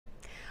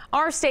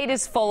Our state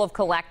is full of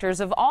collectors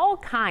of all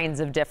kinds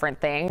of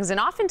different things, and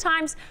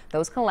oftentimes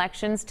those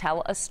collections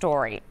tell a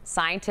story.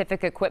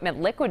 Scientific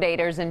Equipment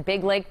Liquidators in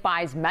Big Lake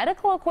buys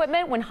medical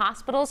equipment when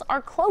hospitals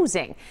are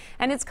closing.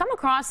 And it's come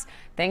across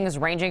things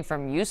ranging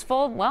from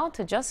useful, well,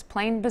 to just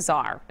plain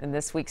bizarre. In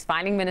this week's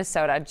Finding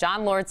Minnesota,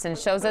 John Lordson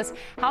shows us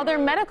how their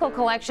medical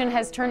collection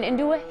has turned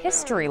into a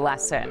history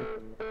lesson.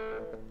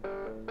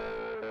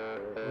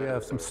 We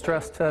have some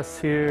stress tests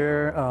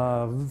here,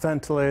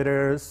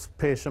 ventilators,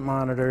 patient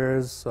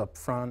monitors up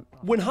front.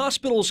 When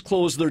hospitals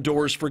close their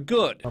doors for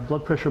good,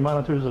 blood pressure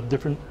monitors of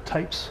different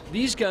types.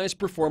 These guys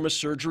perform a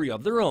surgery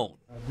of their own.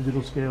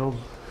 Digital scales,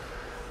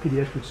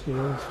 pediatric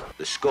scales.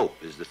 The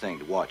scope is the thing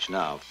to watch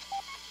now.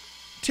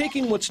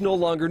 Taking what's no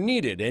longer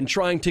needed and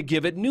trying to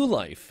give it new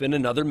life in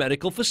another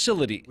medical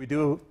facility. We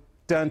do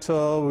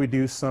dental, we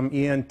do some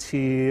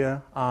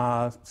ENT,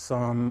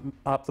 some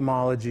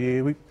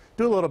ophthalmology. We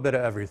do a little bit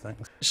of everything.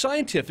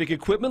 Scientific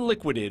Equipment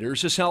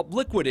Liquidators has helped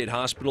liquidate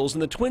hospitals in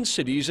the Twin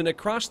Cities and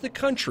across the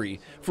country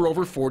for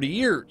over 40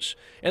 years,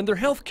 and their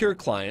healthcare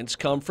clients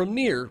come from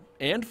near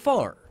and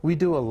far. We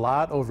do a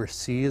lot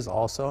overseas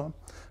also.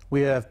 We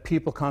have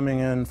people coming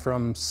in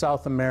from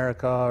South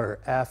America or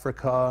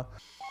Africa.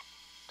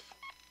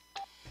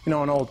 You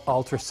know, an old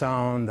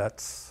ultrasound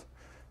that's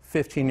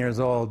 15 years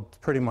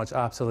old, pretty much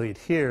obsolete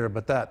here,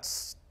 but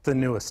that's the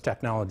newest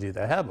technology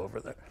they have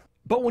over there.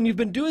 But when you've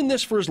been doing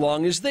this for as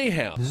long as they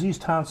have,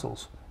 Diseased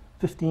tonsils,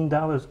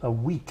 $15 a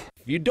week.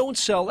 you don't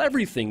sell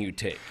everything you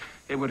take.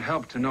 It would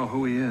help to know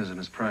who he is and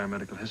his prior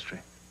medical history.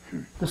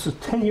 This is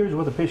 10 years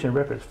worth of patient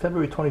records,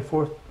 February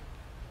 24th,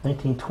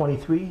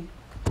 1923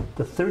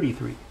 to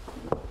 33.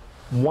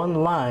 One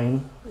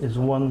line is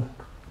one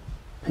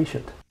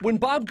patient. When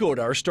Bob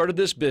Godar started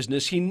this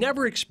business, he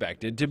never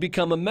expected to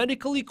become a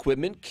medical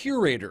equipment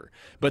curator.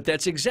 But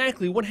that's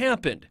exactly what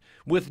happened.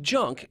 With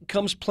junk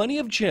comes plenty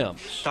of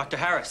gems. Dr.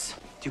 Harris,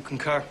 do you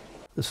concur?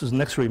 This is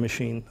an X-ray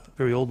machine, a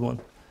very old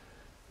one,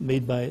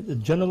 made by the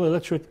General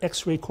Electric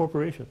X-ray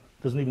Corporation.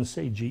 Doesn't even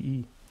say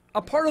GE.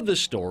 A part of the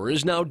store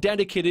is now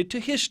dedicated to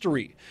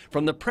history,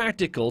 from the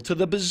practical to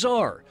the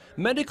bizarre,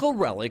 medical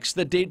relics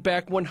that date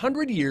back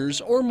 100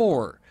 years or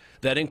more.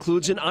 That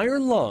includes an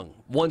iron lung,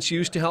 once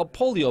used to help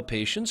polio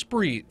patients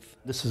breathe.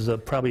 This is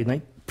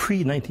probably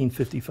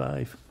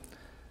pre-1955.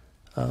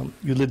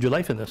 You lived your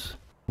life in this.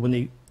 When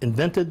they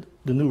invented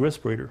the new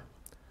respirator,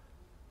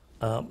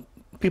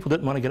 people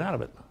didn't want to get out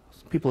of it.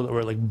 People that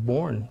were like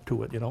born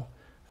to it, you know.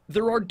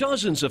 There are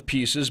dozens of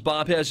pieces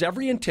Bob has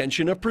every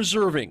intention of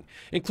preserving,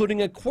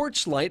 including a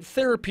quartz light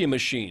therapy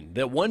machine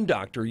that one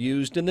doctor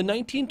used in the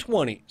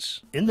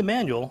 1920s. In the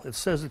manual, it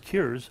says it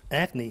cures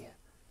acne,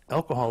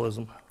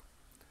 alcoholism,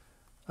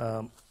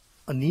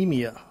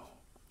 anemia,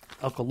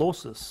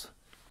 alkalosis,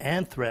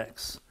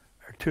 anthrax,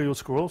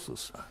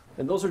 arteriosclerosis.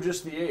 And those are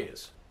just the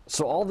A's.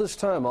 So all this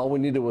time, all we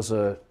needed was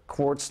a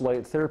quartz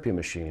light therapy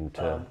machine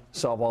to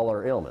solve all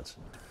our ailments.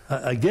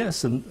 I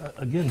guess, and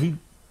again, he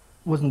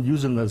wasn't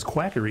using it as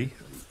quackery.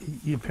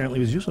 He apparently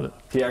was using it.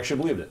 He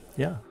actually believed it.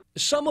 Yeah.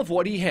 Some of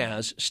what he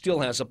has still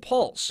has a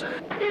pulse.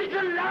 He's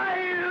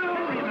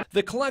alive!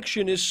 The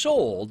collection is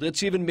sold.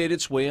 It's even made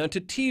its way onto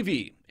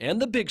TV and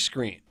the big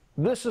screen.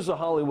 This is a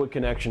Hollywood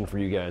connection for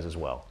you guys as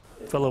well.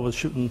 A fellow was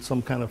shooting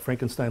some kind of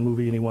Frankenstein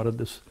movie and he wanted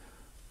this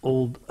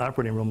old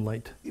operating room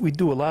light. We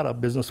do a lot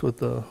of business with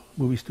the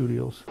movie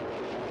studios.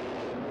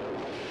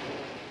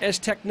 As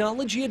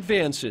technology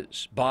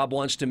advances, Bob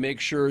wants to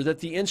make sure that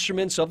the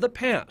instruments of the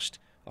past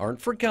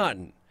aren't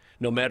forgotten,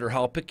 no matter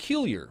how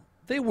peculiar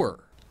they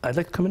were. I'd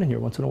like to come in here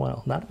once in a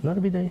while, not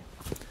every day,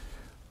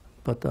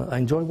 but I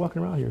enjoy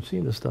walking around here and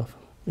seeing this stuff.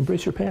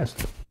 Embrace your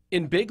past.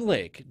 In Big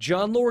Lake,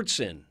 John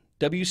Lordson,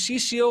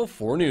 WCCO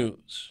 4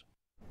 News.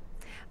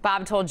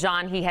 Bob told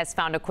John he has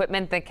found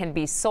equipment that can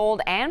be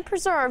sold and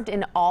preserved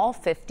in all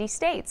 50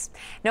 states.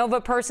 Know of a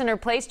person or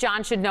place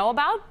John should know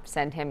about?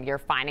 Send him your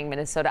Finding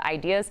Minnesota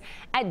ideas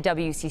at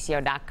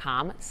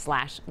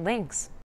WCCO.com/links.